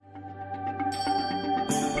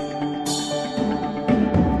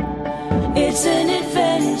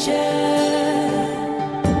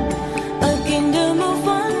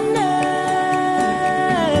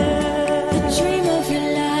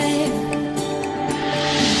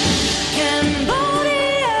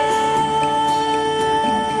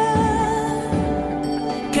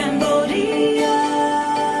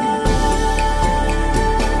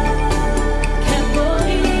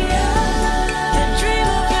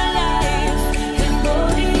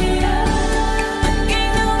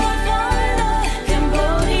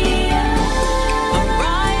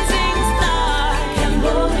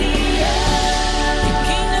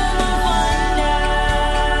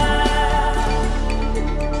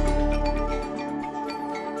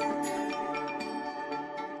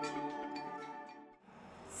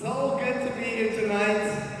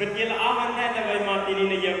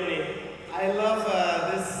I love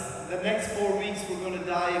the next 4 weeks we're going to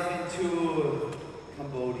dive into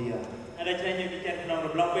Cambodia.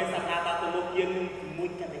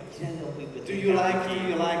 Do you like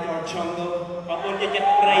our jungle?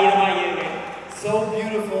 So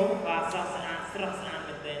beautiful.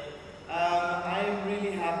 I am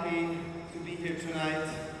really happy to be here tonight.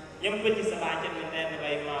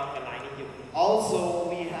 Also,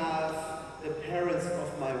 we have the parents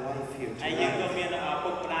of my wife here tonight.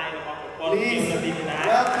 Please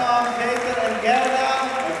welcome Peter and Gerda.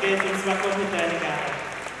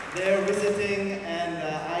 They're visiting, and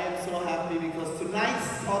I am so happy because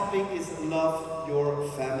tonight's topic is love your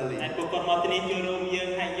family.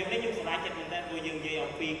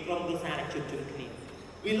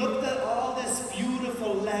 We looked at all this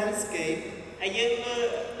beautiful landscape,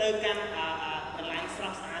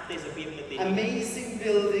 amazing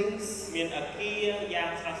buildings,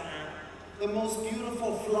 the most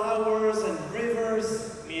beautiful flowers and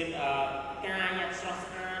rivers.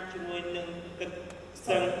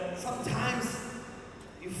 Sometimes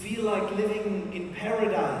you feel like living in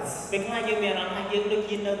paradise.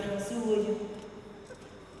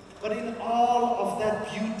 But in all of that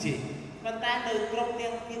beauty,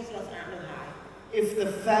 if the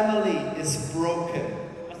family is broken,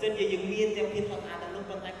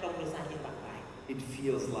 it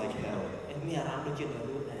feels like hell.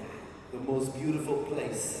 The most beautiful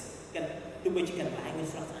place,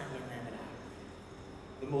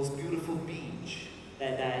 the most beautiful beach.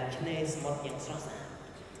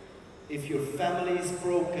 If your family is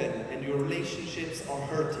broken and your relationships are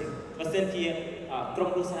hurting,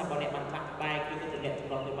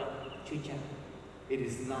 it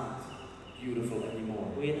is not beautiful anymore.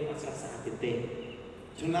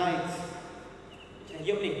 Tonight,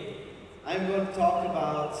 I'm going to talk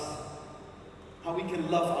about how we can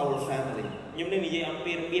love our family.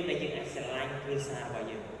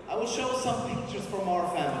 I will show some pictures from our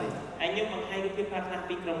family.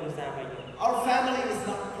 Our family is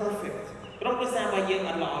not perfect, but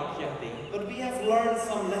we have learned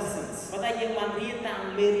some lessons.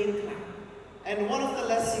 And one of the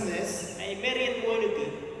lessons is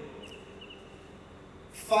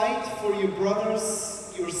fight for your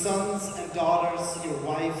brothers, your sons and daughters, your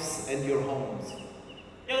wives and your homes.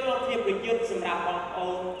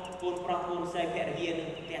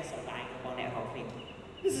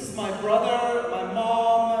 This is my brother, my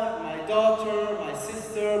mom, my daughter, my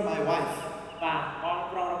sister, my wife.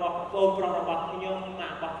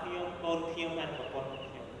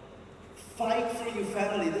 Fight for your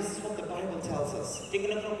family. This is what the Bible tells us.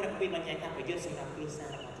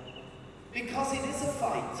 Because it is a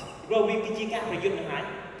fight.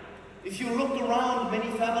 If you look around,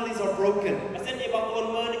 many families are broken.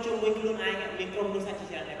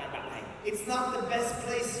 It's not the best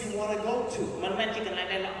place you want to go to.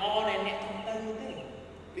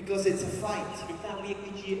 Because it's a fight.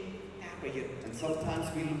 And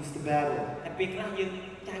sometimes we lose the battle.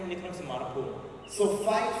 So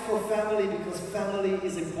fight for family because family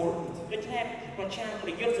is important.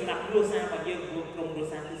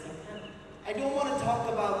 I don't want to talk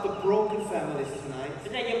about the broken families tonight.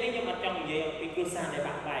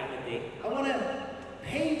 I want to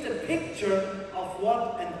paint a picture of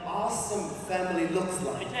what an awesome family looks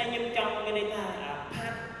like.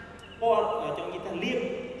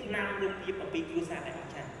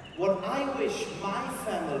 What I wish my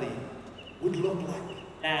family would look like.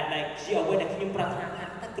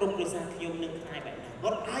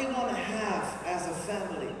 What I want to have as a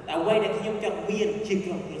family.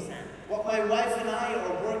 What my wife and I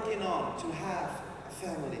are working on to have a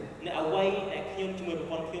family.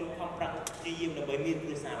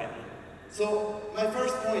 So, my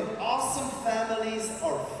first point, awesome families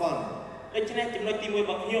are fun. ដូច្នេះចំណុចទី1រ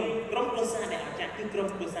បស់ខ្ញុំក្រុមគ្រួសារដែលអស្ចារ្យគឺក្រុម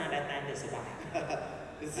គ្រួសារដែលតែងតែសប្បាយ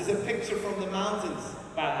This is a picture from the mountains.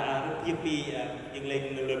 បាទរូបភាពពីយើងលេង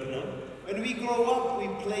នៅលើភ្នំ When we grow up, we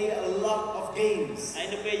play a lot of games. ហើយ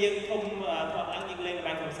នៅពេលយើងធំធំឡើងយើងលេងល្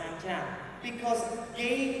បែងកម្សាន្តច្រើន Because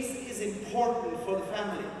games is important for the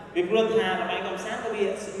family. ពីព្រោះថាល្បែងកម្សាន្តក៏វា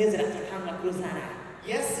មានសារៈសំខាន់ដល់គ្រួសារដែរ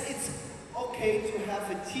Yes, it's okay to have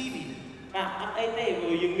a TV. បាទអត់អីទេព្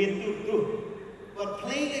រោះយើងមានទូរទស្សន៍ But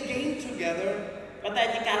playing a game together ប៉ុន្តែ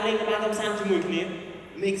ជាការលេងល្បែងកម្សាន្តជាមួយគ្នា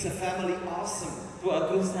makes a family awesome. ធ្វើឲ្យ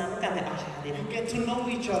គ្រួសារហ្នឹងកាន់តែអស្ចារ្យទៀត You get to know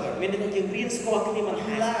each other. មានន័យថាយើងរៀនស្គាល់គ្នាបន្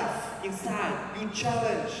ថែ You ម laugh. យើងសើច You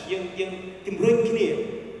challenge. យើងជំរុញគ្នា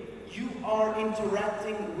You are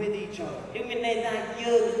interacting with each other. យើងមានន័យថា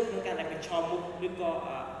យើងក្នុងការដែលប្រឈមមុខឬក៏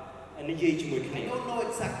និយាយជាមួយគ្នា I don't know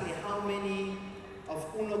exactly how many of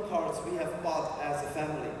Uno cards we have bought as a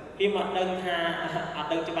family. ខ្ញុំអត់ដឹងថាអត់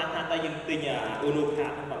ដឹងច្បាស់ថាតើយើងទិញUno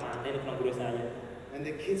card ប្រហែលទេនៅក្នុងគ្រួសារយើង When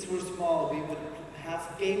the kids were small, we would have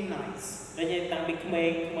game nights. តែយើងតាំងពីក្មេ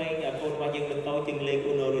ងកូនរបស់យើងទៅតូចយើងលេង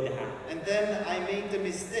Uno រួចទៅហើយ And then I made the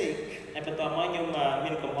mistake. ហើយបន្ទាប់មកខ្ញុំ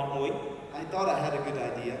មានកំហុសមួយ I thought I had a good ហើ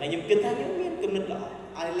យ idea. ខ្ញុំគិតថាខ្ញុំមានគំនិតល្អ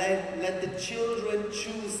I let the children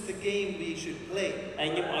choose the game we should play. ហើយ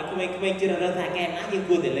ខ្ញុំឲ្យក្មេងៗជ្រើសរើសថាហ្គេមណាយើង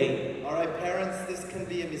គួរតែលេង All right, parents, this can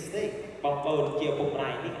be a mistake បងប្អូនជាឪពុកម្ដា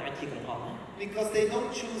យនេះអាចជាកំហុសណា because they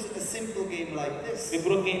don't choose a simple game like ពី this.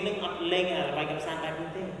 ព្រោះគេនឹងអត់លេងល្បែងកម្សាន្តបែបនេះ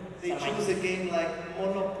ទេ They choose a game like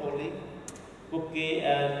Monopoly. ពួកគេ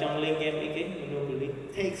ចង់លេងហ្គេមអីគេ Monopoly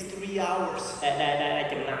Takes 3 hours. ដែល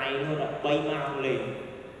ចំណាយនោះដល់3ម៉ោងលេង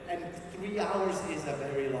And 3 hours is a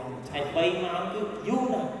very long ហើយ time. 3ម៉ោងគឺយូរ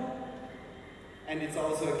ណាស់ And it's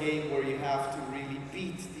also a game where you have to really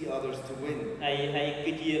beat the others to win. ហើយ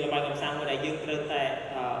គឺជាល្បែងកម្សាន្តមួយដែលយើងត្រូវតែ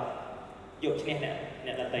យកឈ្នះអ្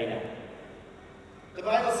នកដទៃដែរ The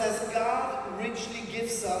Bible says God richly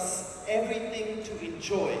gives us everything to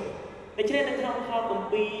enjoy. ដូច្នេះនៅក្នុងខគម្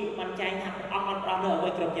ពីរបានចែងថាព្រះអង្គបានផ្ដល់នូវអ្វី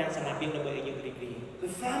គ្រប់យ៉ាងសម្រាប់យើងដើម្បីឲ្យយើងរីករាយ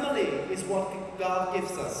The family is what God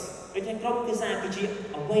gives us. ដូច្នេះក្រុមគ្រួសារគឺជា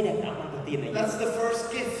អ្វីដែលព្រះអង្គបានប្រទានឲ្យយើង That's the first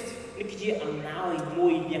gift. នេះគឺជាអំណោយមួ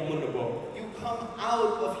យយ៉ាងមុនដំបូង You come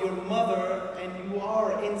out of your mother and you are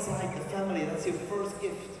inside the family. That's your first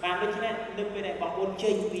gift. បាទដូច្នេះនៅពេលដែលបងប្អូនចេ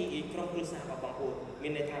ញពីក្រុមគ្រួសាររបស់បងប្អូនមា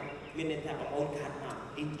នន័យថាបងប្អូនខាត់មក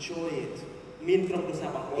Enjoy it. មានក្រុមគ្រួសារ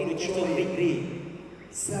បងប្អូនដូចជាសូមរីករាយ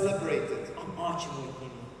Celebrate it. អបអរជាមួយគ្នា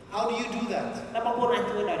How do you do that? តើបងប្អូនអាច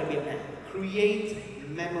ធ្វើដោយរបៀបណា Create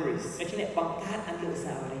memories. ដូច្នេះបង្កើតអនុស្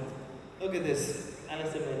សាវរីយ៍ Look at this. ឥឡូវ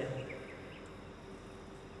មើលនេះ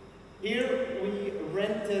Here we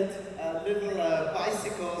rented little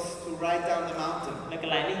bicycles to ride down the mountain. នៅក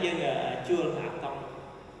ន្លែងនេះយើងជួលក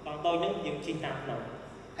ង់តូចហ្នឹងយើងជិះតាមភ្នំ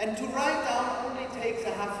And to ride down only takes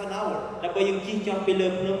a half an hour. ដើម្បីយើងជិះចុះពីលើ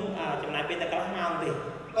ភ្នំចំណាយពេលតែកន្លះម៉ោងទេ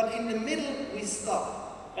But in the middle we stop.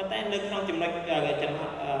 ប៉ុន្តែនៅក្នុងចំណុចពាក់ក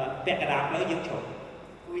ណ្ដាលផ្លូវយើងឈប់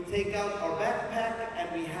We take out our backpack and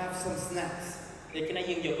we have some snacks. ដូច្នេះ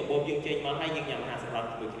យើងយកកាបូបយើងចេញមកហើយយើងញ៉ាំអាហារសម្រន់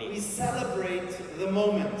ជាមួយគ្នា We celebrate the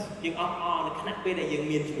moment. យើងអបអរនៅខណៈពេលដែលយើង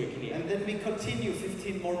មានជាមួយគ្នា And then we continue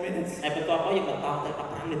 15 more minutes. ហើយបន្ទាប់មកយើងបន្តទៅ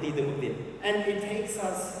15នាទីទៅមុខទៀត And it takes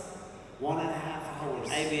us 1.5 hours.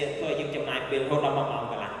 ហើយវាធ្វើឲ្យយើងចំណាយពេលរហូតដល់1ម៉ោង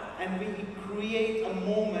កន្លះ And we create a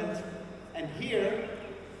moment. And here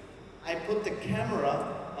I put the camera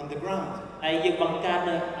on the ground. ហើយយើងបង្កើត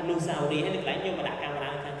នៅអនុស្សាវរីយ៍ហើយនៅកន្លែងខ្ញុំមកដាក់កាមេ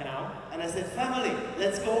រ៉ានៅខាងក្រោម And I said, family,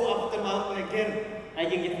 let's go up the mountain again. ហើយ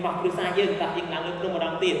យើងនិយាយថាគ្រួសារយើងដាក់យើងឡើងលើភ្នំម្ដ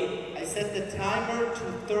ងទៀត I set the timer to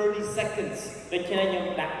 30 seconds. ដូច្នេះខ្ញុំ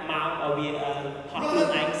ដាក់ម៉ោងឲ្យវាថតខ្លួន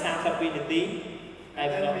ឯង32នាទីហើយ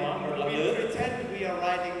And បន្ទាប់មករត់ឡើងលើ we pretend we are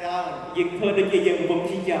riding down. យើងធ្វើដូចជាយើងកំពុង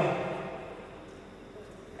ជិះចុះ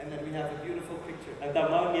And then we have a beautiful picture. ហើយបន្ទាប់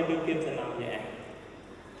មកមានរូបភាពសំណង់យ៉ាងឯង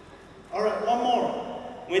All right, one more.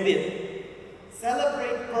 មួយទៀត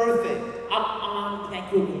Celebrate birthday. អបអរថ្ងៃ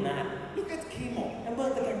គ្រួកំណើត Look at Kimo. ហើយមើល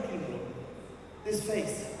ទៅកាន់គីម This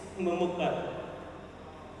face. មើលមុខគាត់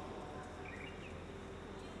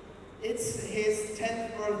It's his 10th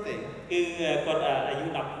birthday. គឺគាត់អាយុ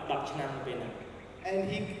10ឆ្នាំទៅពេលហ្នឹង And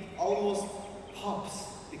he almost pops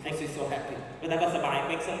because he's so happy. ព្រោះតែគាត់សប្បាយ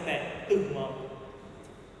ពេកសឹងតែទឹះមក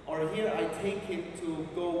Or here I take him to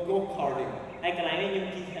go karting. ហើយកន្លែងនេះខ្ញុំ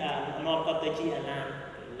ជិះនាំគាត់ទៅជិះអាឡាន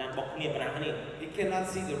បុកគ្នាប៉ុណ្ណាគ្នា He cannot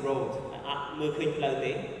see the road. អត់មើលឃើញផ្លូវ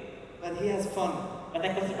ទេ But he has fun. ប៉ុន្តែ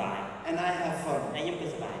គាត់សប្បាយ And I have fun. ហើយខ្ញុំក៏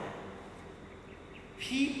សប្បាយដែរ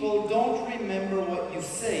People don't remember what you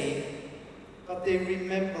say, but they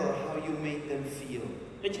remember how you made them feel.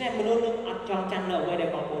 ដូច្នេះមនុស្សនឹងអត់ចងចាំនៅអ្វីដែល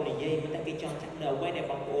បងប្អូននិយាយប៉ុន្តែគេចងចាំនៅអ្វីដែល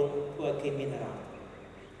បងប្អូនធ្វើឲ្យគេមានអារម្មណ៍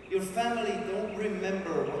your family don't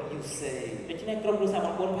remember what you say, ដូច្នេះក្រុមគ្រួសារប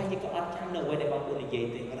ងប្អូនប្រហែលជាក៏អត់ចាំនៅអ្វីដែលបងប្អូននិយាយ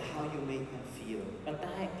ទេ but how you make them feel. ប៉ុន្តែ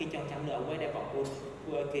គេចង់ចាំនៅអ្វីដែលបងប្អូនធ្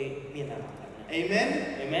វើឲ្យគេមានអារម្មណ៍ថា Amen?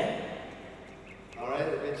 អេមែន All right,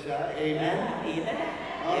 a bit shy. Amen. អីណា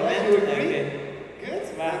All អេមែន right, you agree? Good.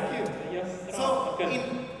 បាទ Thank you. យកស្រោ So, អរគុ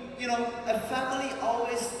ណ a family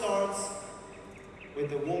always starts with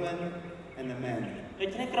the woman and the man. ដូ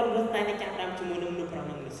ច្នេះក្រុមគ្រួសារតែចាប់ផ្ដើមជាមួយនឹងមនុស្សប្រុស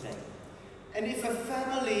និងមនុស្សស្រី And if a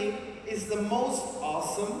family is the most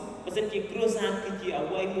awesome, បើសិនជាគ្រួសារគឺជាអ្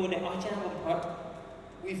វីមួយដែលអស្ចារ្យបំផុត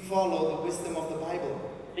we follow the wisdom of the Bible.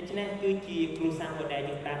 ដូច្នេះគឺជាគ្រួសារមួយដែល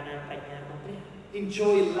យើងតាមតាមបញ្ញារបស់ព្រះ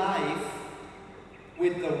Enjoy life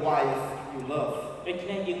with the wife you love, ដូច្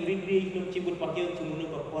នេះយើងរីករាយក្នុងជីវិតរបស់យើងជាមួយនឹង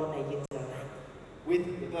ប្រពន្ធដែលយើងស្រឡាញ់ with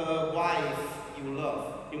the wife you love,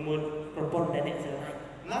 ជាមួយប្រពន្ធដែលអ្នកស្រឡាញ់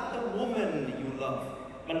not the woman you love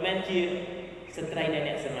មិនមែនជាស្ត្រីដែល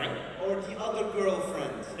អ្នកស្រឡាញ់ or the other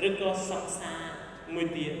girlfriend, ឬក៏សង្សារមួយ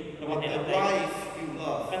ទៀតរបស់ but អ្នក the ដទៃ wife you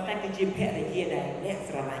love. ប៉ុន្តែគឺជាភរិយាដែលអ្នក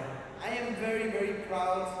ស្រឡាញ់ I am very, very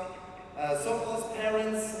proud. Sokol's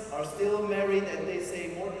parents are still married and they say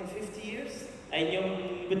more than 50 years. ហើយខ្ញុំ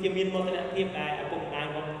ពិតជាមានមោទនភាពដែលឪពុកម្ដាយ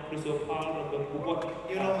របស់គ្រូសូផលឬក៏ពួកគាត់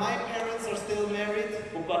You know, my parents are still married,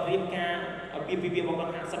 ពួកគាត់រៀបការពីពីរបស់គា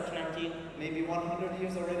ត់50ឆ្នាំជាង maybe 100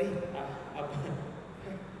 years already. បាទ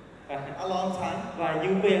A long time. បាទ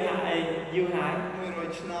យូរពេលហើយយូរហើយ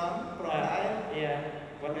 100 ឆ្នាំ probably. Yeah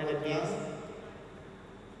 100 years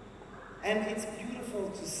And it's beautiful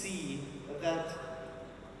to see that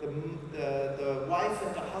the wife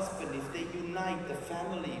and the husband, if they unite, the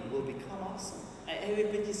family will become awesome. ហើយ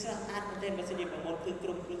វាជាស្រស់ស្អាតមែនទែនបើសិនជាបងប្អូនគឺក្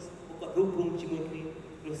រុមគ្រួសារពួកគាត់រួបរวมជាមួយគ្នា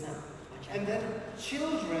គ្រួសារ And then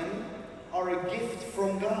children are a gift from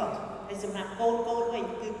God. ហើយសម្រាប់កូនវិញ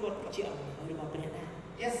គឺគាត់ជាអំណោយរបស់ព្រះដែរ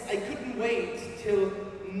Yes, I couldn't wait till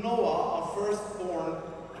Noah, our firstborn,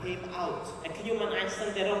 came out. ហើយខ្ញុំមិនអាចសឹង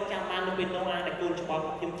តែរកចាំបាននៅពេលនោះដែលកូនច្បងរប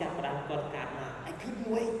ស់ខ្ញុំចាប់ផ្ដើមគាត់កើតមក I couldn't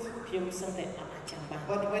wait. ខ្ញុំសឹងតែអត់អាចចាំបាន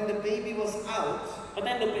But when the baby was out, ប៉ុន្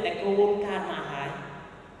តែនៅពេលដែលកូនកើតមកហើយ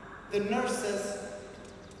the nurse says,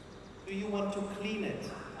 "Do you want to clean it?"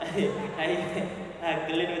 ហើយក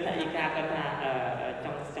លិនវិទ្យាការគាត់ថាច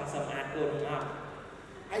ង់សម្អាតកូនអត់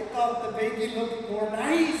I thought the baby looked more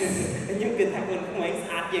nice. ខ្ញុំគិតថាកូនក្មេងស្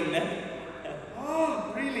អាតជាងណាស់ Oh,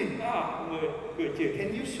 really? មើលគឺជឿ Can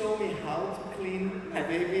you show me how to clean my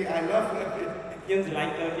baby? I love it. យើងស្រឡា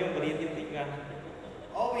ញ់កូនយើងបរៀនទៀតតិចបាទ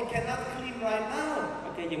Oh, we cannot clean right now. អូ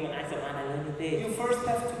ខេយើងមិនអាចសម្អាតឥឡូវនេះទេ You first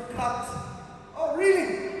have to cut. Oh, really?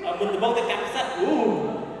 មុនដំបូងទៅកាប់ផ្សិត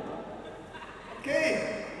Okay.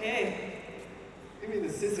 ហេ Give me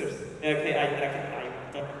the scissors. អូខេអាចត្រូវកាត់ដៃ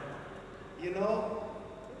You know,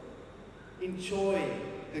 enjoy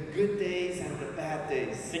the good days and the bad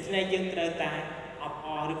days. ដូច្នេះយើងត្រូវតែអបអ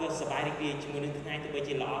រឬក៏សប្បាយរីករាយជាមួយនឹងថ្ងៃទោះបី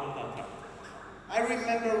ជាល្អឬក៏អាក្រក់ I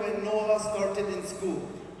remember when Noah started in school.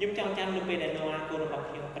 ខ្ញុំចង់ចាំនៅពេលដែលណូអាកូនរបស់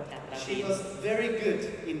ខ្ញុំគាត់ចាប់ផ្ដើម She was very good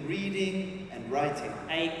in reading and writing.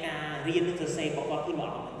 ហើយការរៀននិងសរសេររបស់គាត់គឺល្អ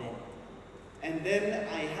មែនទែន And then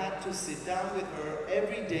I had to sit down with her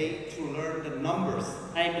every day to learn the numbers.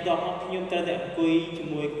 ហើយបន្ទាប់មកខ្ញុំត្រូវតែអង្គុយជា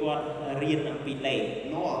មួយគាត់រៀនអំពីលេខ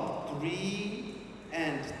Noah, 3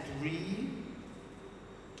 and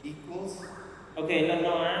 3 equals. អូខេឡូ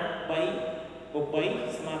ណូអា3បូក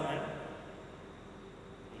3ស្មើនឹង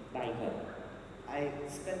ដៃគាត់ I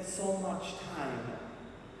spent so much time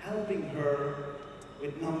helping her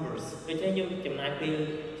with numbers. ដូច្នេះខ្ញុំចំណាយពេល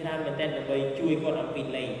ច្រើនមែនទែនដើម្បីជួយគាត់អំពី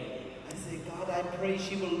លេខ I say, God, I pray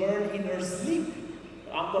she will learn in her sleep.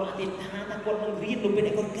 ព្រះអង្គគាត់អធិដ្ឋានថាគាត់នឹងរៀននៅពេល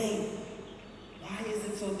ដែលគាត់គេង Why is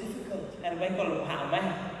it so difficult? តែអ្វីគាត់លំបាកមែន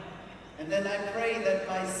And then I pray that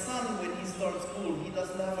my son, when he starts school, he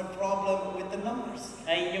doesn't have a problem with the numbers.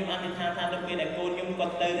 ហើយខ្ញុំអធិដ្ឋានថានៅពេលដែលកូនខ្ញុំគា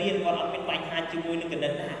ត់ទៅរៀនគាត់អត់មានបញ្ហាជាមួយនឹងគណិ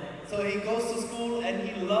តដែរ So he goes to school and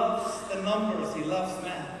he loves the numbers, he loves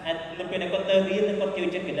math. ហើយនៅពេលដែលគាត់ទៅរៀនគាត់ចូល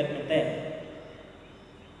ចិត្តគណិតមែនទែន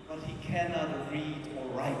But he cannot read or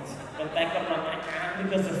write. ប៉ុន្តែគាត់មិនអាចអានឬ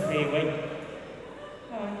ក៏សរសេរវិញ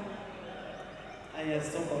I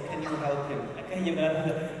asked Sopal, can you help him? អូខេខ្ញុំបាន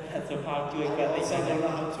សុផលជួយ I គាត់តិច also don't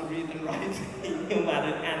know how to read and write. ខ្ញុំបាន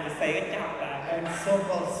អានសរសេរចប់ដែរ And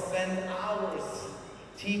Sopal spent hours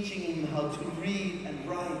teaching him how to read and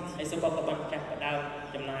write. ហើយសុផលក៏បានចាប់ផ្ដើម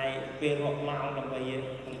ចំណាយពេលរាប់ម៉ោងដើម្បី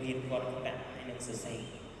បង្រៀនគាត់កាត់ហើយនឹងសរសេរ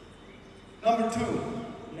Number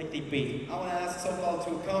 2, នៅទី I want to ask Sopal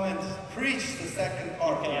to come and preach the second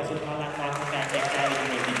part. 2ខ្ញុំសុផលឡើងមកក្នុងការចែកចាយ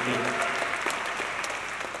នៅទី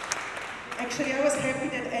Actually, I was happy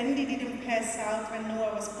that Andy didn't pass out when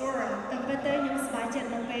Noah was born. តាមពិតទៅខ្ញុំសប្បាយចិត្ត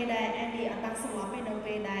នៅពេលដែល Andy អត់បានស្លាប់ទេនៅ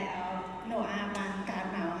ពេលដែល Noah បានកើត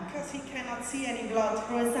មក Because he cannot see any blood.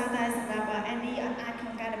 ព្រោះសារតែសម្រាប់ Andy អត់អាចក្នុ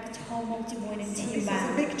ងការដែលប្រឈមមុខជាមួយនឹងឈាម This បាន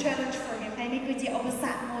was a big challenge for him. ហើយនេះគឺជាឧបស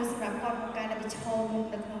គ្គមួយសម្រាប់គាត់ក្នុងការដែលប្រឈមមុខ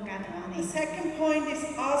នៅក្នុងការទាំងអស់នេះ The second point is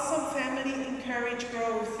awesome family encourage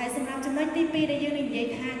growth. ហើយសម្រាប់ចំណុចទី2ដែលយើងនឹងនិយាយ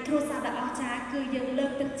ថាគ្រួសារដ៏អស្ចារ្យគឺយើងលើ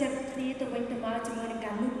កទឹកចិត្តគ្នាទៅវិញទៅមកជាមួយនឹង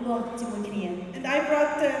ការលូតលាស់ជាមួយគ្នា And I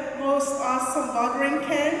brought the most awesome watering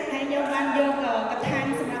can ហើយខ្ញុំបានយកកថា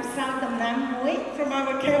សម្រាប់ស្រោចដំណាំមួយ from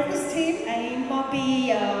our campus team. ហើយមកពី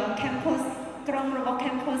campus ក្រុមរបស់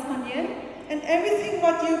campus ของយើង And everything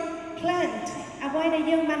what you plant អ្វីដែល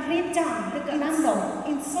យើងបានរៀបចំឬក៏ដាំដុះ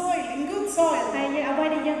in soil, in good soil, ហើយអ្វី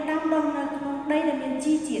ដែលយើងដាំដុះនៅក្នុងដីដែលមាន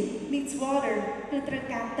ជីជាតិ needs water គឺត្រូវ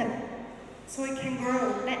ការទឹក so it can grow.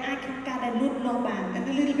 ដែលអាចក្នុងការដែលលូតលាស់បាន And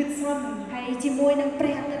a little bit sun. ហើយជាមួយនឹងព្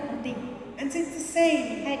រះអាទិត្យបន្តិច And it's the same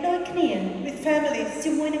ហើយដូចគ្នា with families.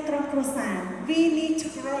 ជាមួយនឹងក្រុមគ្រួសារ We need to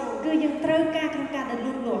grow. គឺយើងត្រូវការក្នុងការដែល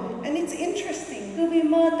លូតលាស់ And it's interesting. គឺវា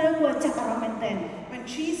មើលទៅគួរចាប់អារម្មណ៍មែនទែន When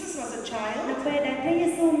Jesus was a នៅ child, ពេលដែលព្រះយេ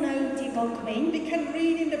ស៊ូវនៅជាកូនក្មេង we can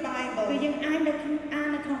read in the គឺ Bible. យើងអាននៅក្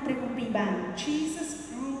នុងព្រះគម្ពីរបាន Jesus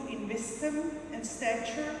grew in wisdom and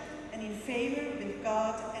stature and in favor with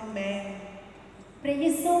God and man. ព្រះយេ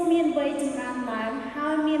ស៊ូវមានវ័យចម្រើនឡើងហើ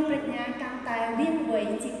យមានប្រាជ្ញាកាន់តែវាងវៃ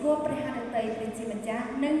ជាគោលព្រះハរតីព្រះជាម្ចាស់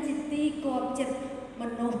និងជាទីគប់ចិត្តម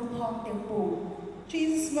នុស្សផងទាំងពួង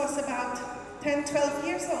Jesus was about 10-12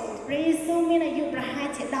 years old. ព្រះយេស៊ូវមានអាយុប្រហែល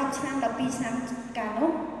ជា10ឆ្នាំ12ឆ្នាំកាល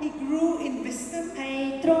នោះ He grew in wisdom. ហើយ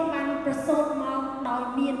ទ្រង់បានប្រសូតមកដោយ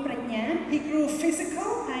មានប្រាជ្ញា He grew physical.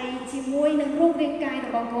 ហើយជាមួយនឹងរូបរាងកាយរ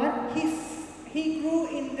បស់គាត់ He grew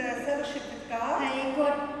in the fellowship with ហើ God យគា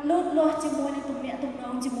ត់លូតលាស់ជាមួយនឹងទំនាក់ទំន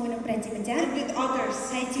ងជាមួយនឹងព្រះជាម្ចាស់ and with others,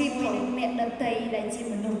 ហើយជាមួយនឹង people. អ្នកដទៃដែលជា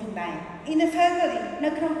មនុស្សផងដែរ In a family, នៅ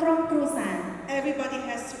ក្នុងក្រុមគ្រួសារ everybody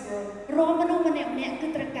has to grow រាល់មនុស្សម្នាក់ៗគឺ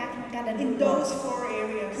ត្រូវការក្នុងការដែលលូ in តលាស់ those 4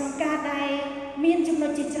 areas. ក្នុងការដែលមានចំណុ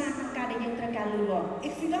ចជាច្រើនក្នុងការដែលយើងត្រូវការលូតលាស់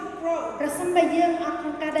If we don't grow, ប្រសិនបើយើងអត់ក្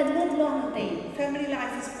នុងការដែលលូតលាស់នោះទេ family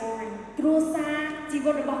life is boring គ្រួសារជី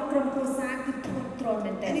វិតរបស់ក្រុមគ្រួសារគឺធន់ទ្រាំ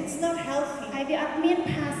មែនទែន and it's not ហើ healthy. យវាអត់មាន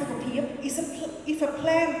ផាសុខភាព If a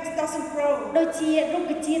plant doesn't grow, ដូចជារុក្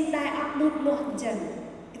ខជាតិដែលអត់លូតលាស់អញ្ចឹង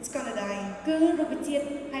it's gonna die. គឺរុក្ខជាតិ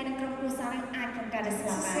ហើយនឹងក្រុមគ្រួសារនឹងអាចក្នុងការដែលស្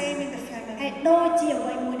លាប់ It's the បាន same in the ហើយ family. ដូចជាអ្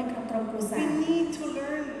វីមួយនៅក្នុងក្រុមគ្រួសារ We need to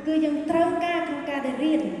learn. គឺយើងត្រូវការក្នុងការដែល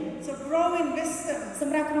រៀន So grow in wisdom. ស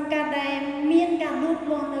ម្រាប់ក្នុងការដែលមានការលូត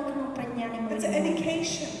លាស់នៅក្នុងប្រាជ្ញានីមួយ It's ៗ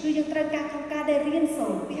education. គឺយើងត្រូវការក្នុងការដែលរៀនសូ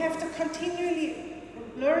ត្រ We have to continually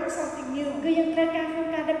learn something new. គឺយើងត្រូវការក្នុង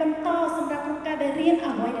ការដែលបន្តសម្រាប់ក្នុងការដែលរៀន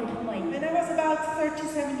អ្វីដែលថ្មី When I was about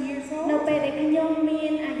 37 years នៅ old, ពេលដែលខ្ញុំមា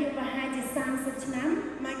នអាយុប្រហែលជា30ឆ្នាំ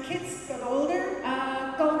my kids got older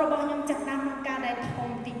កូនរបស់ខ្ញុំចាប់ផ្ដើមក្នុងការដែលធំ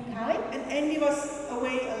តិចហើយ and Andy was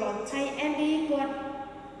away a lot ហើយ Andy គាត់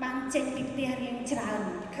បានចេញពីផ្ទះរៀងច្រើន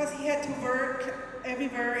because he had to work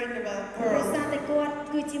everywhere in the ព្រោះ world. សារតែគាត់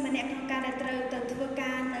គឺជាម្នាក់ក្នុងការដែលត្រូវទៅធ្វើ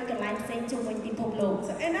ការនៅកន្លែងផ្សេងជុំវិញពិភពលោក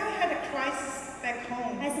So, and I had a crisis back ហើ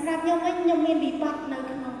home. យសម្រាប់ខ្ញុំវិញខ្ញុំមានវិបត្តិនៅ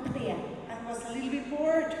ក្នុងផ្ទះ I was a little bit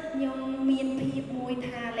bored. ខ្ញុំមានភាពមួយ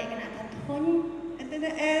ថាលក្ខណៈថាធុញ And then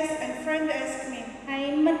a friend asked me, ហើយ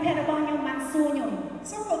មិត្តភក្តិរបស់ខ្ញុំបានសួរខ្ញុំ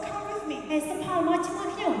so well, come with me. ហើយសុំផលមកជាមួយ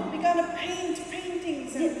ខ្ញុំ We're gonna paint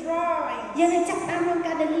paintings and drawing. យើងនឹងចាប់ផ្ដើមក្នុង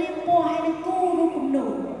ការដែលលាបពណ៌ហើយនឹងគូររូបគំនូ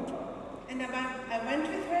រ And I went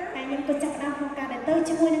with her ហើយខ្ញុំក៏ចាប់ផ្ដើមក្នុងការដែលទៅ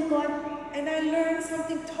ជាមួយនឹងគាត់ and I learned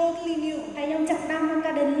something totally new. ហើយខ្ញុំចាប់ផ្ដើមក្នុង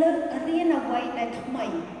ការដែលលើករៀនអ្វីដែលថ្មី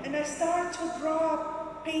And I started to draw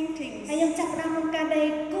paintings. ហើយខ្ញុំចាប់ផ្ដើមក្នុងការដែល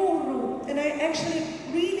គូររូប And I actually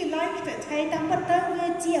really liked it. ហើយតាមពិតទៅវា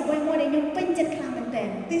ជាអ្វីមួយដែលខ្ញុំពេញចិត្តខ្លាំងមែនទែន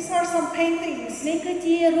These are some paintings នេះគឺ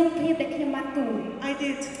ជារូបភាពដែលខ្ញុំបានគូរ I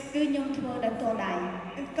did. គឺខ្ញុំធ្វើដោយផ្ទាល់ដៃ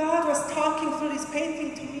And God was talking through this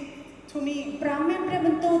painting to me. ព្រះមានព្រះប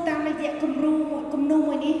ន្ទូលតាមរយៈគំនូរ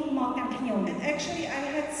មួយនេះមកកាន់ខ្ញុំ And actually I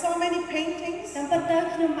had so many paintings. តាមពិតទៅ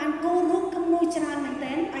ខ្ញុំបានគូររូបគំនូរច្រើនមែន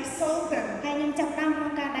ទែន I sold them ហើយខ្ញុំចាប់ផ្ដើមក្នុ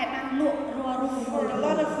ងការដែលបានលក់រាល់រូបគំនូ for រ a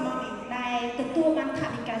lot of money. ដែលទទួលបានថ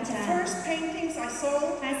វិកាច្រើន First paintings I sold,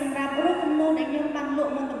 ហើយសម្រាប់រូបគំនូរដែលខ្ញុំបានល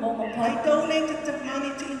ក់មុនដំបូងបំផុត I donated the money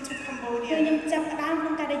into គឺ Cambodia ខ្ញុំចាប់ផ្ដើមក្នុ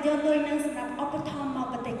ងការដែលយកលុយនឹងសម្រាប់ឧបត្ថម្ភមក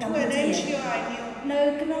ប្រទេស to កម្ពុជា an NGO I knew. នៅ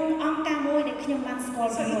ក្នុងអង្គការមួយដែលខ្ញុំបានស្គាល់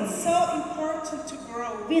So ពីមុន it's so important to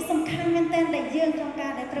grow វាសំខាន់មែនទែនដែលយើងក្នុងកា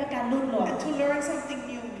រដែលត្រូវការលូតលាស់ and to learn something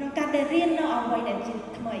new. ក្នុងការដែលរៀននៅអ្វីដែលជា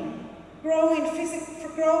ថ្មី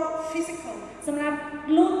Grow physical. សម្រាប់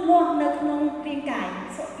លូតលាស់នៅក្នុងរាងកាយ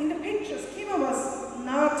So in the pictures, Kima was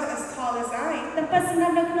not as tall as I. តែប៉ុន្តែសម្រា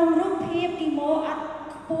ប់នៅក្នុងរូបភាពគីម៉ូអត់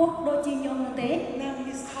ខ្ពស់ដូចជាខ្ញុំនោះទេ Now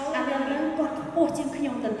he's ឥ taller ឡូវ than ហ្នឹង me. គាត់ខ្ពស់ជាងខ្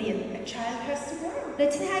ញុំទៅទៀត A child has to grow. ដូ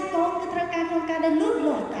ច្នេះហើយកូនគឺត្រូវការក្នុងការដែលលូត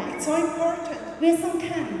លាស់ដែរ It's so important. វាសំ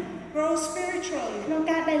ខាន់ Grow spiritually. ក្នុង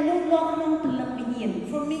ការដែលលូតលាស់ក្នុងព្រលឹងវិញ្ញាណ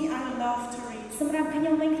For me, I love to read. សម្រាប់ខ្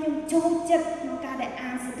ញុំវិញខ្ញុំចូលចិត្តក្នុងការដែល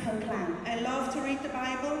អានសៀវភៅខ្លាំង I love to read the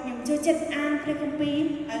Bible. ខ្ញុំចូលចិត្តអានព្រះគម្ពីរ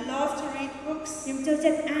I love to read books. ខ្ញុំចូល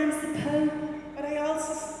ចិត្តអានសៀវភៅ But I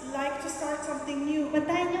also like to start something new. ប៉ុន្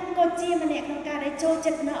តែខ្ញុំក៏ជាម្នាក់ក្នុងការដែលចូល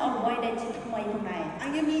ចិត្តនៅអ្វីដែលជាថ្មីផងដែរ I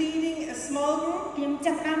am leading a small group ខ្ញុំ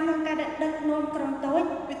ចាប់ផ្ដើមក្នុងការដែលដឹកនាំក្រុមតូច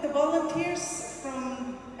with the volunteers from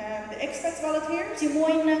the expats volunteers. ជាមួ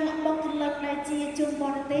យនឹងបុគ្គលិកដែលជាជនប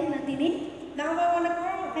រទេសនៅទីនេះ Now I want to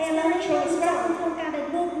grow ហើយឥឡូវនេះខ្ញុំ spiritual as ចង់ well. ក្នុងការដែល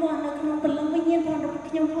លូតលាស់នៅក្នុងព្រលឹងវិញ្ញាណផងរបស់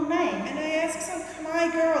ខ្ញុំផងដែរ And I ask some Khmer ហើយ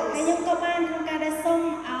ខ្ញុំ girls, ក៏បានក្នុងការដែលសូម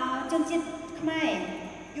ជនជាតិខ្មែរ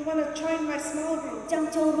you want to join my small group? ចង់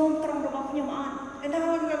ចូលរួមក្រុមរបស់ខ្ញុំអត់ And now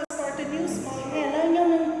I'm going to start a new small ហើយឥ group ឡូវខ្ញុំ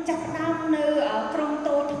នឹងចាប់ផ្ដើមនៅក្រុម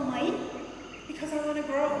តូចថ្មី because I want to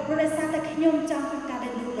grow. ព្រោះដោយសារតែខ្ញុំចង់ក្នុងការដែ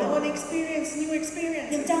លលូត I លាស់ want to experience new ខ្ញុំ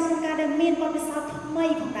experiences. ចង់ក្នុងការដែលមានបទពិសោធន៍ថ្មី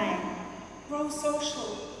ផងដែរ Grow social.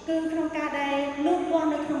 គឺក្នុងការដែលលូតលាស់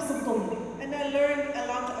នៅក្នុងសង្គម And I learned a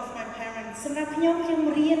lot of my parents. សម្រាប់ខ្ញុំ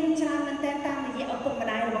រៀនច្រើនមែនទែនតាមរយៈឪពុកម្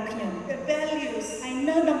ដាយរបស់ខ្ញុំ The values ហើយ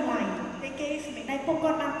នៅតម្លៃ they gave me. ដែលពួក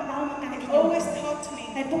គាត់បានផ្ដល់មកកាន់ They ខ្ញុំ always taught me.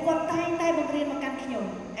 ហើយពួកគាត់តែងតែបង្រៀនមកកាន់ខ្ញុំ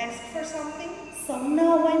Ask for something, សូមនៅ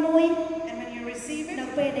អ្វីមួយ and when you receive នៅ it,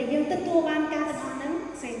 ពេលដែលយើងទទួលបានការទាំងអស់ហ្នឹង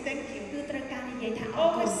say thank you. គឺត្រូវការនិយាយថាអរ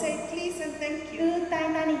គុណ Always say please and thank គឺ you. តែង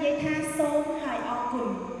តែនិយាយថាសូមហើយអរគុណ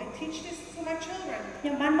I teach this to my children. ខ្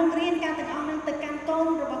ញុំបានបង្រៀនការទាំងអស់ហ្នឹងទៅកាន់កូន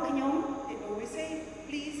របស់ខ្ញុំ They always say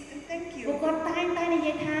please and thank ពួក you. គាត់តែងតែនិ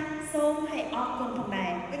យាយថាសូមហើយអរគុណផងដែ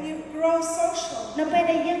រ When you grow social, នៅពេល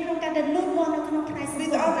ដែលយើងក្នុងការដែលលូតលាស់នៅក្នុងផ្នែកសង្គ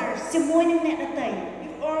With ម others. ជាមួយនឹងអ្នកដទៃ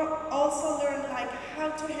you also learn like how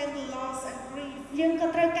to handle loss and grief. យើងក៏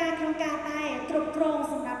ត្រូវការក្នុងការតែគ្រប់គ្រង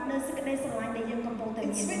សម្រាប់នៅសេចក្តីស្រឡាញ់ដែលយើងកំពុងតែ In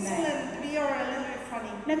មានផងដែរ Switzerland, we are a little bit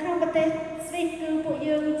funny. នៅក្នុងប្រទេសស្វីសគឺពួក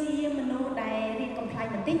យើងជាមនុស្សដែលរៀនកំ ប្លែង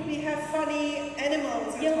បន្តិច We have funny animals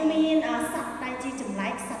យើ at ង home, មានសត្វដែលជាចម្លែ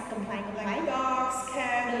កសត្វកំប្លែង like dogs,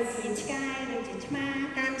 ដូច cats, ជាឆ្កែដូចជាឆ្មា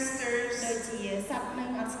ដូច hamsters. ជាសត្វនឹង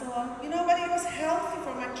អត់ស្គាល់ You know, but it was healthy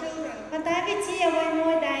for my children ប៉ុន្តែវាជាអ្វីមួ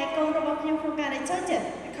យដែលកូនរបស់ខ្ញុំក្នុងការដែលចូលចិត្ត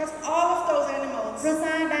because all of those ព្រោះ animals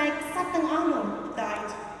សារដែលសត្វទាំងអស់នោះ died.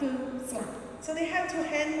 គឺស្លាប់ So they had to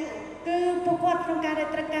handle គឺពួកគាត់ក្នុងការដែល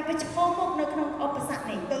ត្រូវការប្រឈមមុខនៅក្នុងឧបសគ្គ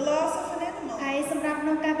នេះ the loss of an animal. ហើយសម្រាប់ក្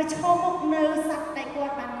នុងការប្រឈមមុខនៅសត្វដែលគា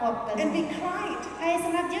ត់បានងាប់ទៅ And we cried ហើយស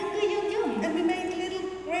ម្រាប់យើងគឺយើងយំ and we made little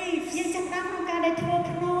graves. យើងចាប់ផ្ដើមក្នុងការដែលធ្វើ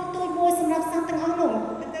ភ្នូរតូចមួយសម្រាប់សត្វទាំងអស់នោះ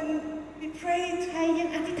And then we prayed ហើយយើង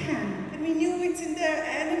អធិដ្ឋាន and we knew it's in the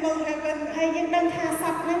animal heaven. ហើយយើងដឹងថាស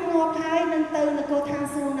ត្វហ្នឹងងាប់ហើយនឹងទៅនគរឋាន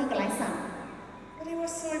សួគ៌នៅកន្លែងសត្វ But it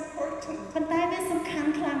was so important ប៉ុន្តែវាសំខាន់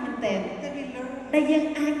ខ្លាំងមែនទែន that we learned ដែលយើង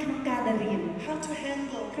អាចក្នុងការដែលរៀន how to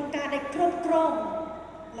handle ក្នុងការដែលគ្រប់គ្រង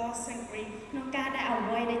loss and grief. ក្នុងការដែលអ្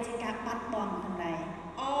វីដែលជាការបាត់បង់ផងដែរ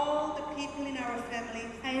All the people in our family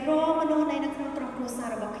ហើយរាល់មនុស្សដែលនៅក្នុងក្រុមគ្រួសារ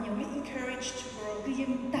របស់ខ្ញុំ we encouraged to grow. គឺយើ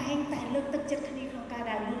ងតែងតែលើកទឹកចិត្តគ្នាក្នុងការ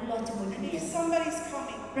ដែលលូតលាស់ជាមួយ And គ្នា if somebody's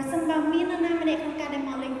coming ប្រសិនបើមាននរណាម្នាក់ក្នុងការដែល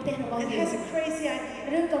មកលេងផ្ទះរបស់ and យើង has a crazy idea,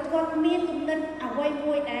 ឬក៏គាត់មានគំនិតអ្វី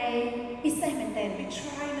មួយដែលពិសេសមែនទែន we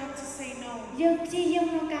try not to say no. យើងព្យាយាម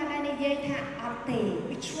ក្នុងការដែលនិយាយថាអត់ទេ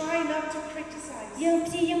We try not to criticize. យើង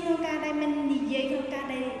ព្យាយាមក្នុងការដែលមិននិយាយក្នុងការ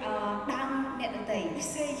ដែលដើមអ្នកដទៃ We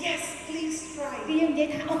say yes, please គឺ try. យើងនិយាយ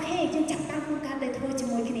ថាអូខេយើងចាប់តាមក្នុងការដែលធ្វើជា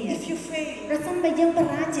មួយគ្នា If you fail, ប្រសិនបើយើងប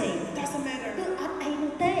រាជ័យ it doesn't matter. គឺអត់អី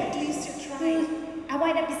នោះទេ At least you គឺ try. អ្វី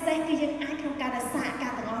ដែលពិសេសគឺយើងអាចក្នុងការដែលសាកកា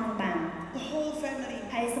រទាំងអស់នោះបាន The whole family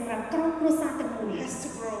ហើយសម្រាប់ក្រុមគ្រួសារទាំងមូល has to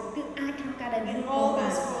grow គឺអាចក្នុងការដែលលូ in តលាស់ all បា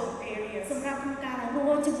ន those 4 areas. សម្រាប់ក្នុងការរួ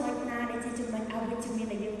ចចំណុចណាដែលជាចំណុចអវិជ្ជមាន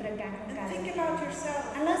ដែលយើងត្រូវការក្នុង And ការ think about yourself.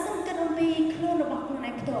 ឥឡូវសូមគិតអំពីខ្លួនរបស់ខ្លួនឯ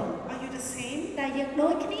ងផ្ទាល់ Are you the same តែយើងដូ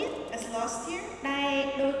ចគ្នា as last year? ដែល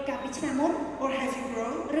ដូចកាលពីឆ្នាំមុន Or have you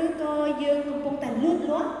grown? ឬក៏យើងកំពុងតែលូត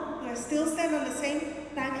លាស់ Do I still stand on the same?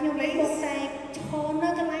 តើខ្ញុំកំពុងតែឈរនៅ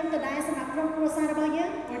កន្លែងដដែលសម្រាប់ក្រុមគ្រួសាររបស់យើង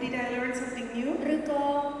Or did I learn something new? ឬក៏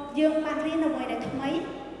យើងបានរៀនអ្វីដែលថ្មី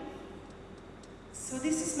So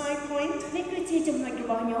this is my point. នេះគឺជាចំណុចរ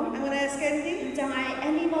បស់ខ្ញុំ I'm going to ask Andy ចង់ឲ្យ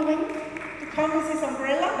Annie មកវិញ to come with his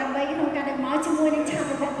umbrella. ដើម្បីក្នុងការដែលមកជាមួយនឹងឆាប់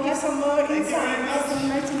របស់គាត់ Give some more គឺចង់ insight. ឲ្យសំ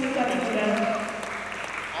ណើជាមួយគាត់ទៅច្រើន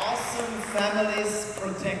Awesome families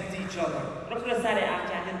protect each other. ក្រុមគ្រួសារដែលអស្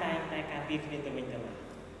ចារ្យគឺតែងតែការពារគ្នាទៅវិញទៅមក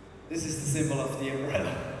This is the symbol of the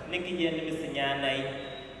umbrella. នេះគឺជានិមិត្តសញ្ញានៃ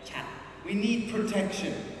ឆ័ត្រ We need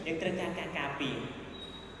protection. យើងត្រូវការការការពារ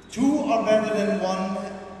Two are better than one.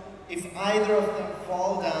 If either of them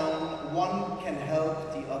fall down, one can help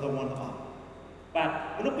the other one up. បាទ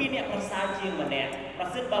មនុស្សពីរនាក់ប្រសើរជាងម្នាក់ប្រ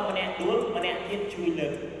សិនបើម្នាក់ដួលម្នាក់ទៀតជួយលើ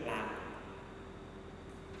កឡើង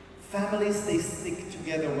Families, they stick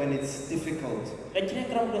together when it's difficult. ដូច្នេះ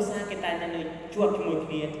ក្រុមគ្រួសារគេតែងតែនៅជាប់ជាមួយ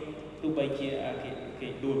គ្នាទោះបីជាគេ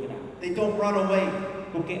ដួលក៏ដោយ They don't run away.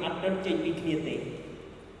 ពួកគេអត់ដឹងចេញពីគ្នាទេ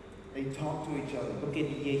They talk to each ពួក other. គេ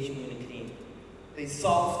និយាយជាមួយនឹងគ្នា They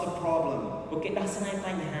solve the problem. ពួកគេដោះស្រាយប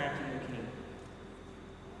ញ្ហាជាមួយគ្នា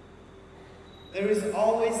There is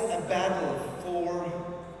always a battle for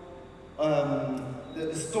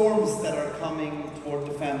the storms that are coming toward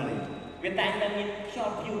the family. វាតែងតែមានខ្យ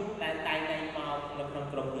ល់ព្យុះដែលតែងតែមកនៅក្នុង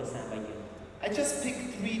ក្រុមគ្រួសាររបស់យើង I just picked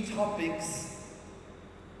 3 topics.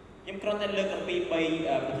 ខ្ញុំគ្រាន់តែលើកអំពី3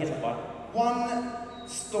ប្រធានបទ One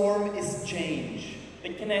storm is change. ដូ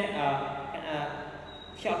ច្នេះ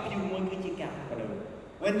ខ្យល់ព្យុះមួយគឺជាការផ្លាស់ប្ដូរ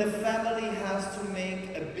When the family has to make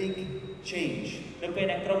a big change. នៅពេល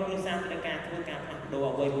ដែលក្រុមគ្រួសារត្រូវការធ្វើការផ្លាស់ប្ដូរ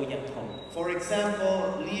អ្វីមួយយ៉ាងធំ For example,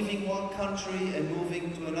 leaving one country and moving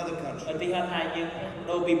to another ឧ country. ទាហរណ៍ថាយើងផ្លាស់ប្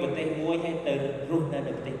ដូរពីប្រទេសមួយហើយទៅរស់នៅ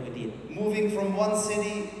ប្រទេសមួយទៀត Moving from one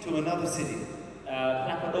city to another city. ផ្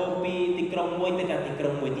លាស់ប្ដូរពីទីក្រុងមួយទៅកាន់ទីក្រុ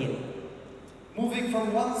ងមួយទៀត Moving from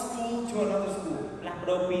one school to another school. ផ្លាស់ប្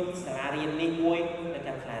ដូរពីសាលារៀននេះមួយទៅ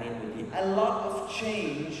កាន់សាលារៀនមួយទៀត A lot of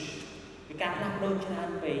change ពីការផ្លាស់ប្ដូរច្រើន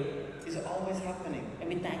ពេក is always happening. ហើយ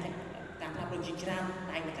មានតែការផ្លាស់ប្ដូរជាច្រើន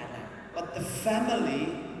តែងតែកើតឡើង But the family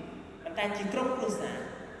ប៉ុន្តែជាក្រុមគ្រួសារ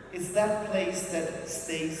is that place that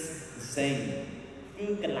stays the same. គឺ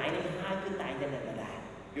កន្លែងនេះហើយគឺតែងតែនៅដដែល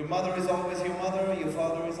Your mother is always your mother, your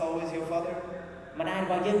father is always your father. ម្ដាយរ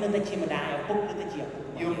បស់យើងនៅតែជាម្ដាយឪពុកនៅតែជាឪពុករប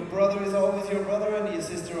ស់យើង Your brother is always your brother and your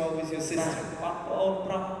sister always your បាទ sister. បងប្អូន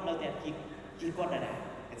ប្រុសនៅតែជាគាត់ដដែល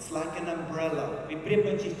It's like an umbrella. វាប្រៀប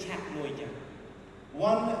ដូចជាឆាកមួយចឹង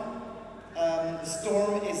One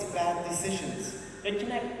storm is bad decisions. ដូច្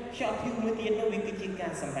នេះខ្យល់ព្យុះមួយទៀតនោះវាគឺជាកា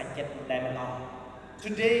រសម្រេចចិត្តដែលមិនល្អ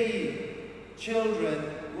Today, children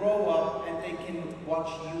grow up and they can watch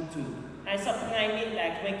YouTube. ហើយសប្តាហ៍ថ្ងៃនេះដែ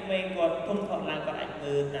លក្មេងៗគាត់ធំធាត់ឡើងគាត់អាច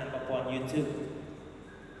មើលតាមប្រព័ន្ធ YouTube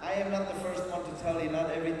I am not the first one to tell you not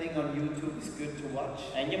everything on YouTube is good to watch.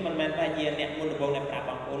 ហើយខ្ញុំមិនមែនថាជាអ្នកមុនដំបូងដែលប្រាប់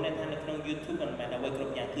បងប្អូនថានៅក្នុង YouTube មិនមែនអ្វីគ្រ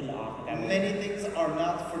ប់យ៉ាងគឺល្អក្នុងការមើល Many things are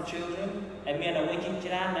not for children. ហើយមានអ្វីជា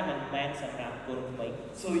ច្រើនដែលមិនមែនសម្រាប់កូនក្មេង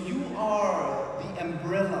So you are the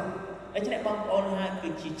umbrella. ដូច្នេះបងប្អូនហើយគឺ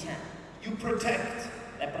ជាឆាក You protect.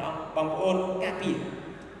 ដែលព្រះអង្គបងប្អូនការពារ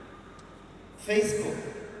Facebook,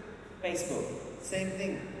 Facebook same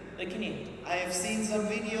thing. ដូចគ្នា I have seen some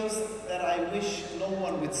videos that I wish no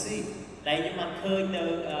one would see. ដែលខ្ញុំបានឃើញនៅ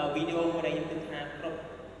វីដេអូមួយដែលខ្ញុំគិតថាគ្រប់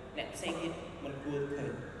អ្នកផ្សេងទៀតមិនគួរឃើញ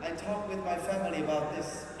I talked with my family about this.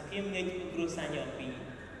 ខ្ញុំនិយាយជាមួយគ្រួសារខ្ញុំអំពី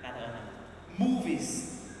ការធ្វើអាហារ Movies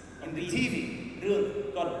on the TV. រឿង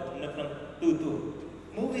គាត់នៅក្នុងទូរទស្សន៍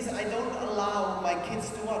Movies I don't allow my kids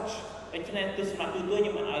to watch ដូច្នេះទស្សនៈទូរទស្សន៍ខ្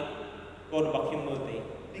ញុំមិនឲ្យកូនរបស់ខ្ញុំមើលទេ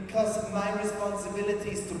because my responsibility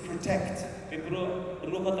is to protect. ពីព្រោះ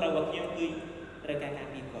ខុសត្រូវរបស់ខ្ញុំគឺត្រូវការការ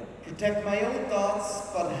ពារគាត់ Protect my own thoughts,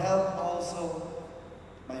 but help also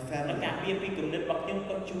my ហើយ family. ការពារពីគំនិតរបស់ខ្ញុំ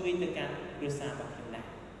ក៏ជួយទៅកាន់គ្រួសាររបស់ខ្ញុំដែរ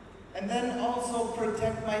And then also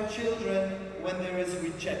protect my children when there is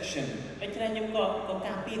rejection. ដូច្នេះខ្ញុំក៏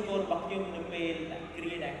ការពារកូនរបស់ខ្ញុំនៅពេលដែលគ្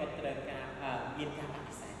រាដែលគាត់ត្រូវការមានការប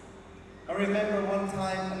ដិសេធ I remember one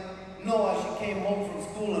time Noah, she came home from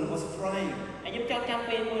school and was crying ហើយខ្ញុំចង់ចាំ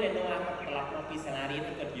ពេលមួយដែលនោះគាត់ត្រឡប់មកពីសាលារៀន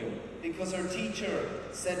គាត់យល់ because her teacher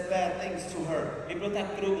said bad things to her. ពីព្រោះថា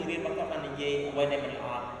គ្រូបង្រៀនរបស់គាត់បាននិយាយអ្វីដែលមិនល្អ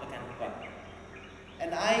ទៅកាន់គាត់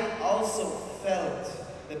And I also felt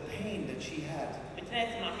the pain that she had. ដូច្នេះ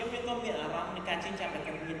សម្រាប់ខ្ញុំក៏មានអារម្មណ៍នៃការជឿចាំដែល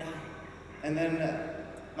គាត់មានដែរ And then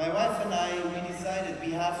my wife and I, we decided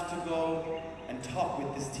we have to go and talk with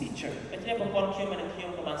this teacher. ដូច្នេះប្រព័ន្ធខ្ញុំនិងខ្ញុំ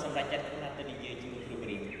ក៏បានសម្រេចចិត្តថាទៅនិយាយជាមួយគ្រូបង្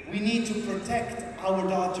រៀន We need to protect our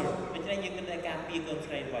daughter. ដូច្នេះយើងគិតថាការពារកូន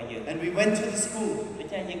ស្រីរបស់យើង And we went to the school ដូ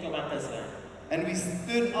ច្នេះយើងក៏បានទៅសាលា and we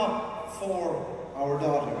stood up for our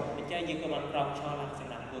daughter. ដូច្នេះយើងក៏បានក្រោកឈរឡើងស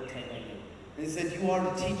ម្រាប់កូនស្រីរបស់យើង And he said, you are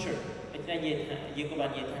the teacher ដូច្នេះយើងក៏បាន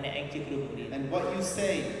និយាយថាអ្នកឯងជាគ្រូបង្រៀន and what you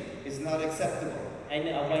say is not acceptable. ហើយ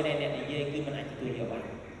នៅអ្វីដែលអ្នកនិយាយគឺមិនអាចទទួលយកបាន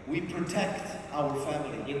We protect our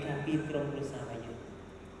family. យើងការពារក្រុមគ្រួសាររបស់យើង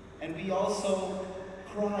And we also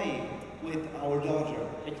cry with our daughter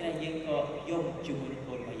ដូច្នេះយើងក៏យំជាមួយនឹង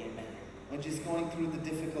កូនរបស់យើងដែរ when she's going through the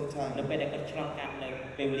difficult នៅ time. ពេលដែលគាត់ឆ្លងកាត់នៅ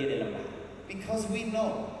ពេលវេលាដែលលំបាក Because we know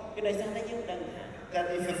គឺដោយសារតែយើងដឹងថា that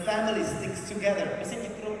if a family sticks together, បើសិនជា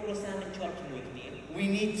ក្រុមគ្រួសារនឹងជាប់ជាមួយគ្នា we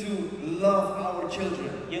need to love our children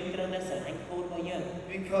យើងត្រូវតែស្រឡាញ់កូនរបស់យើង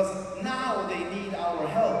because now they need our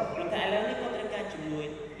help. ព្រោះតែឥឡូវនេះគាត់ត្រូវការជំនួយ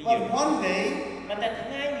ពីយើង But one day ប៉ុន្តែថ្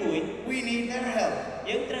ងៃមួយ we need their help.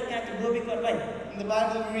 យើងត្រូវការជំនួយពីគាត់វិញ In the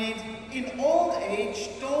Bible we read, in old age,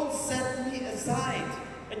 don't set me aside.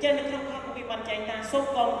 អញ្ចឹងនៅក្នុងខគម្ពីរបានចែងថាសូម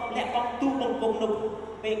កុំលាក់បង់ទូបង្គំនោះ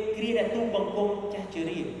ពេលគ្រាដែលទូបង្គំចាស់ជ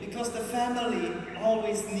រា Because the family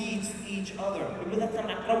always needs each other. ព្រោះថាសម្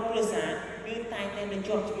រាប់ក្រុមគ្រួសារគឺតែងតែនៅ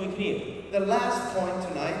ជាប់ជាមួយគ្នា The last point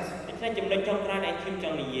tonight ដូច្ ฉะนั้นចំណុចចុងក្រោយដែលខ្ញុំច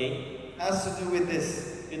ង់និយាយ has to do with this.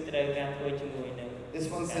 គឺត្រូវការធ្វើជាមួយនឹង This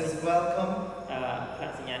one says, welcome. ផ្លា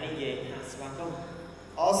កសញ្ញានេះនិយាយថាស្វាគមន៍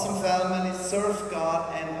Awesome family, serve God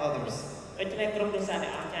and others. ដូច្នេះក្រុមគ្រួសារដែ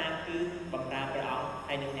លអស្ចារ្យគឺបម្រើព្រះអង្គ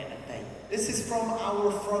ហើយនិងអ្នកដទៃ This is from our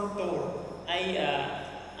front door. ហើយ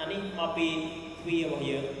អានេះមកពីទ្វាររបស់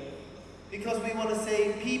យើង Because we want to say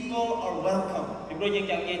people are welcome. ពីព្រោះយើង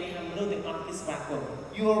ចង់និយាយថាមនុស្សទាំងអស់គឺស្វាគមន៍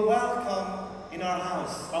You are welcome in our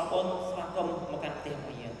house. បងប្អូនស្វាគមន៍មកកាន់ផ្ទះរប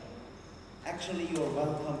ស់យើង Actually, you are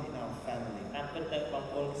welcome in our family. តាមពិតទៅបង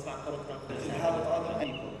ប្អូនស្វាគមន៍ក្នុងគ្រួ To សារ help other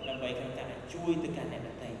people. ដើម្បីក្នុងការជួយទៅកាន់អ្នកដ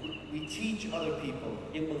ទៃ We teach other people.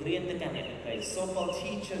 យើងបង្រៀនទៅកាន់អ្នកដទៃ Sopal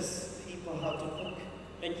teaches people how to cook.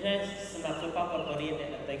 ដូច្នេះសម្រាប់លោកគាត់ក៏រៀនអ្នក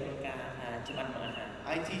ដទៃក្នុងការច្បាស់មកអាហារ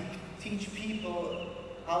I teach people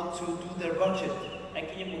how to do their budget. ហើយ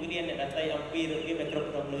ខ្ញុំបង្រៀនអ្នកដទៃអំពីរបៀបដែលគ្រប់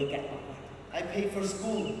គ្រងលុយកាក់របស់គាត់ I pay for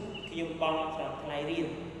school. ខ្ញុំបង់សម្រាប់ថ្លៃរៀន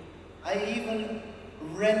I even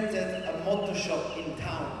rented a motor shop in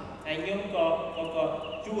town. ហើយខ្ញុំក៏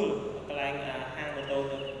ជួលកន្លែងហាងម៉ូតូ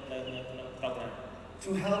នៅក្នុងក្រុងណា To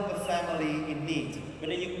help a family in need. ពេ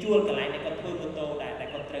លយើងជួលកន្លែងដែលគាត់ធ្វើម៉ូតូដែល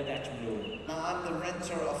គាត់ត្រូវការជំនួយ Now I'm the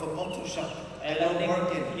renter of a motor shop. ឥ I ឡូវ don't នេះ work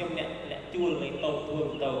in. ខ្ញុំអ្នកជួលម៉ូតូធ្វើ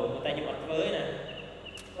ម៉ូតូតែខ្ញុំអត់ធ្វើទេណា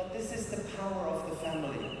But this is the power of the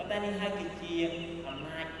family. ប៉ុន្តែនេះហើយគឺជាអំ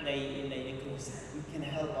ណាចនៃគ្រួសារ We can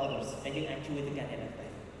help others. ហើយយើងអាចជួយទៅកាន់អ្នកដទៃ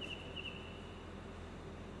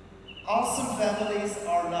Awesome families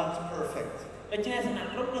are not perfect. ដូច្នេះសម្រាប់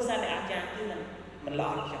គ្រប់គ្រួសារដែលអស្ចារ្យគឺមិនល្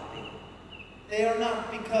អឥតខ្ចោះទេ They are not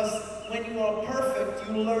because when you are perfect,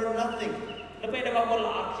 you learn nothing. នៅពេលដែលបងប្អូន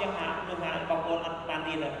ល្អឥតខ្ចោះនោះហើយបងប្អូនអត់បាន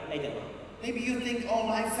រៀនអីទាំងអស់ Maybe you think, oh,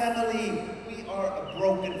 my family, we are a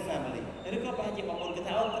broken family. ឬក៏ប្រហែលជាបងប្អូនគិត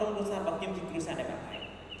ថាអូក្រុមគ្រួសាររបស់ខ្ញុំជាគ្រួសារដែលបាក់បែក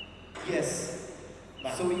Yes.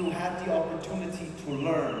 So you had the opportunity to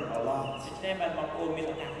learn a lot. ដូច្នេះបានបងប្អូនមាន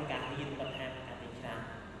ឱកាសក្នុងការរៀនបន្ថែមការទីច្រើន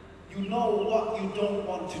You know what you don't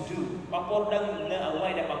want to do. បងប្អូនដឹងនៅអ្វី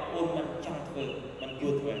ដែលបងប្អូនមិនចង់ធ្វើមិនគួ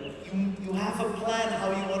រធ្វើ You have a plan how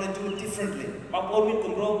you want to do it differently. បងប្អូនមានគ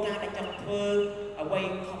ម្រោងការដែលចង់ធ្វើអ្វី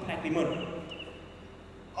ខុសប្លែកពីមុន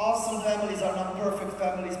Awesome families are not perfect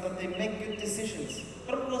families, but they make good decisions.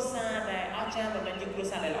 ក្រុមគ្រួសារដែលអស្ចារ្យមិនមែនជាគ្រួ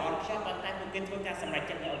សារដែលល្អឥតខ្ចោះប៉ុន្តែពួកគេធ្វើការសម្រេច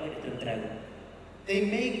ចិត្តនៅអ្វីដែលត្រឹមត្រូវ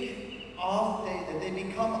They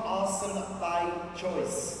become awesome by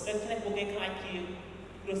choice. ដូច្នេះពួកគេខ្លាចជា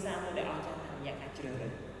គ្រួសារមួយដែលអស្ចារ្យតាមរយៈការជ្រើសរើ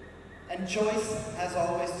ស And choice has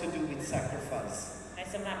always to do with sacrifice. ហើយ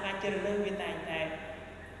សម្រាប់ការជ្រើសរើសវាតែងតែ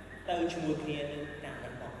ទៅជាមួយគ្នានឹងការ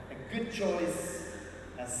លះបង់ A good choice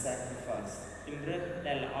has sacrifice. ជំរឿន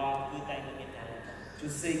ដែលល្អគឺតែងតែមានការលះបង់ To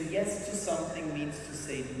say yes to something means to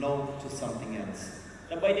say no to something else.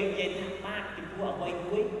 ដើម្បីយើងនិយាយថាបាទចំពោះអ្វី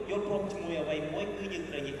មួយយល់ព្រមជាមួយអ្វីមួយគឺយើង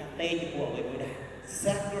ត្រូវនិយាយថាទេចំពោះអ្វីមួយដែរ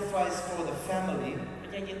Sacrifice for the family ដូ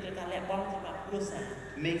ច្នេះយើងត្រូវការលះបង់សម្រាប់គ្រួសារ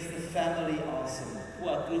makes the family awesome. ព្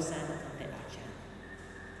រោះគ្រួសារនឹងតែអស្ចារ្យ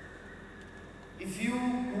If you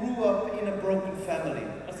grew up in a broken family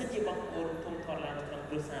បើសិនជាបងប្អូនធំធាត់ឡើងនៅក្នុង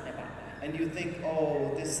គ្រួសារដែលបាក់បែក and you think, oh,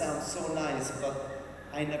 this sounds so nice, but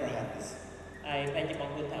I never had this. ហើយតែជាបង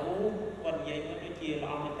ប្អូនថាអូគាត់និយាយមកដូចជាល្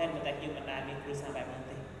អមែនតែខ្ញុំមិនដែលមានគ្រួសារបែបនេះ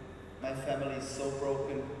ទេ My family is so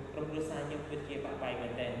broken. ក្រុមគ្រួសារខ្ញុំពិតជាបាក់បែកមែ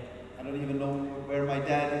នតែ I don't even know where my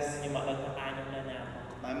dad is. ខ្ញុំអត់ដឹងថាតាខ្ញុំនៅណាផង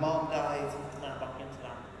My mom died. ម៉ាក់របស់ខ្ញុំស្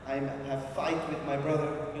លាប់ I have fight with my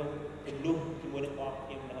brother. ខ្ញុំទម្លុះជាមួយនឹងបងខ្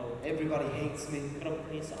ញុំរហូត Everybody hates me. ក្រុម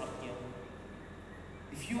គ្នាស្អប់ខ្ញុំ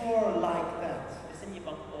If you are like that, បើសិនជាប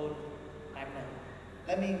ងប្អូនបែបហ្នឹង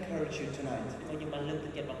let me encourage you tonight. ខ្ញុំបានលើកទឹ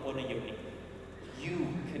កចិត្តបងប្អូននៅយប់នេះ You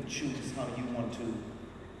can choose how you want to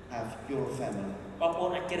have your family. បងប្អូន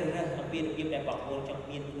អាចជ្រើសរើសអំពីរបៀបដែលបងប្អូនចង់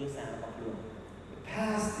មានគ្រួសាររបស់ខ្លួន The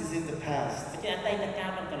past is in the past, ដូច្នេះអតីតកាល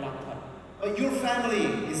បានកន្លងផុត but your family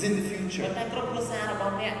is in the ប៉ុ future. ន្តែក្រុមគ្រួសាររប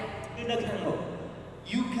ស់អ្នកគឺនៅខាងមុខ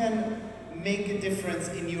You can make a difference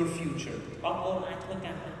in your future. បងប្អូនអាចធ្វើ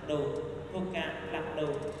ការផ្លាស់ប្ដូរធ្វើការផ្លាស់ប្ដូ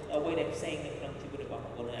រអ្វីដែលផ្សេងនៅក្នុងជីវិតរបស់ប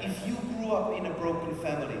ងប្អូន If you grew up in a broken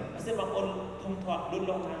family, បើសិនបងប្អូនធំធាត់លូត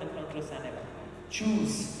លាស់ឡើងនៅក្នុងគ្រួសារដែលបាក់បែក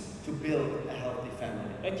choose to build a healthy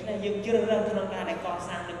family. ដូច្នេះយើងជ្រើសរើសក្នុងការដែលក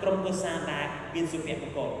សាងនៅក្រុមគ្រួសារដែលមានសុភម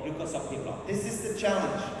ង្គលឬក៏សុខភាពល្អ This is the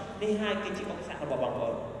challenge. នេះហើយគឺជាឧបសគ្គរបស់បងប្អូ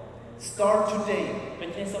ន Start today. ដូ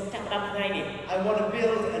ច្នេះសូមចាប់ផ្ដើមថ្ងៃនេះ I want to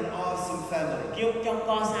build an awesome family. ខ្ញុំចង់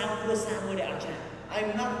កសាងគ្រួសារមួយដែលអស្ចារ្យ I'm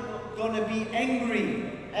not going to be angry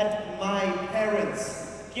at my parents.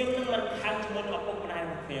 ខ្ញុំនឹងមិនខឹងជាមួយនឹងឪពុកម្ដាយរ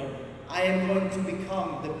បស់ខ្ញុំ I am going to become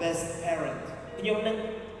the best parent. ខ្ញុំនឹង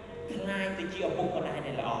ខ្លាយទៅជាឪពុកម្ដាយ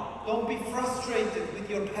ដែលល្អ Don't be frustrated with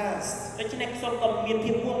your past. ដូច្នេះសូមកុំមាន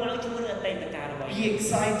ភាពមួម៉ៅជាមួយនឹងអតីតកាលរបស់ Be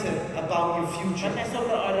excited about your ប៉ុ future. ន្តែសូម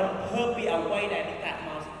រំភើបពីអ្វីដែលនឹងកើតម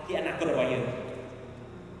កជាអនាគតរបស់យើង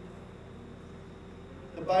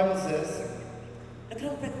Bible says, នៅក្នុ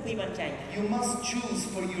ងព្រះគម្ពីរបានចែង you must choose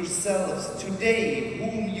for yourselves today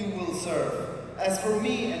whom you will serve. As for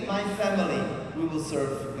me and my family, we will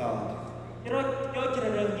serve God. យកជ្រើ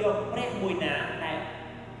សរើសយកព្រះមួយណា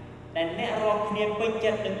ដែលអ្នករាល់គ្នាពេញ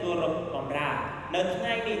ចិត្តនឹងគោរពបម្រើនៅថ្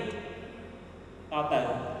ងៃនេះតទៅ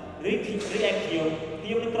ឬឯខ្ញុំ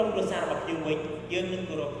នឹងក្រុមគ្រួសាររបស់ខ្ញុំវិញយើងនឹង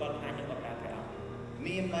គោរពគាត់ហើយនឹងបម្រើព្រះអង្គ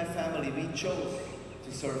Me and my family, we chose to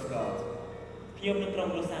serve God. ខ្ញុំនឹងក្រុម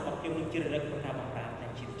គ្រួសាររបស់ខ្ញុំនឹងជ្រើសរើសក្នុងការបម្រើតែ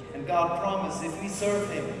ជាចិត្ត And God promised if we serve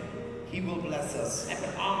Him, He will bless us. ហើយព្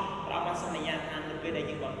រះអង្គបានសន្យាថានៅពេលដែល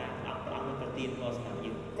យើងបម្រើព្រះអង្គនឹងប្រទានពរសម្រាប់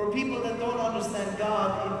យើង For people that don't understand God,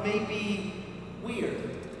 it may be weird.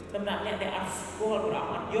 សម្រាប់អ្នកដែលអត់ស្គាល់ព្រះ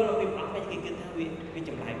អង្គអត់យល់ពីព្រះអង្គតែគេគិតថាវាច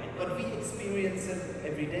ម្លែកមែន But we experience it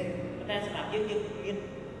every day. តែសម្រាប់យើងមាន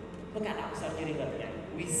ប្រកាសអក្សរជារៀងរាល់ថ្ងៃ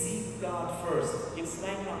We seek God first, យើងស្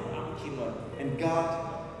វែងរកព្រះអង្គជាមុន and God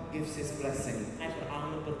gives His blessing. ហើយព្រះអង្គ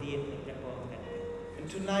នឹងប្រទានព្រះពរទៅ And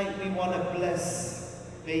tonight we want to bless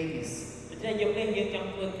babies. ដូច្នេះយកនេះយើងចង់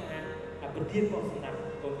ធ្វើការប្រទានពរសម្រាប់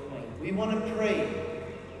កូនក្មេង We want to pray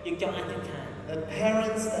យើងចង់អធិដ្ឋាន that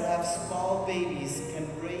parents that have small babies can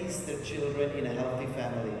raise their children in a healthy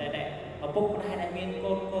family. តែឪពុកម្ដាយដែលមាន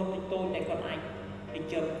កូនតូចៗដែលគាត់អាចចិញ្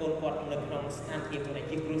ចឹមកូនគាត់នៅក្នុងស្ថានភាពដែល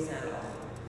ជាគ្រួសារល្អ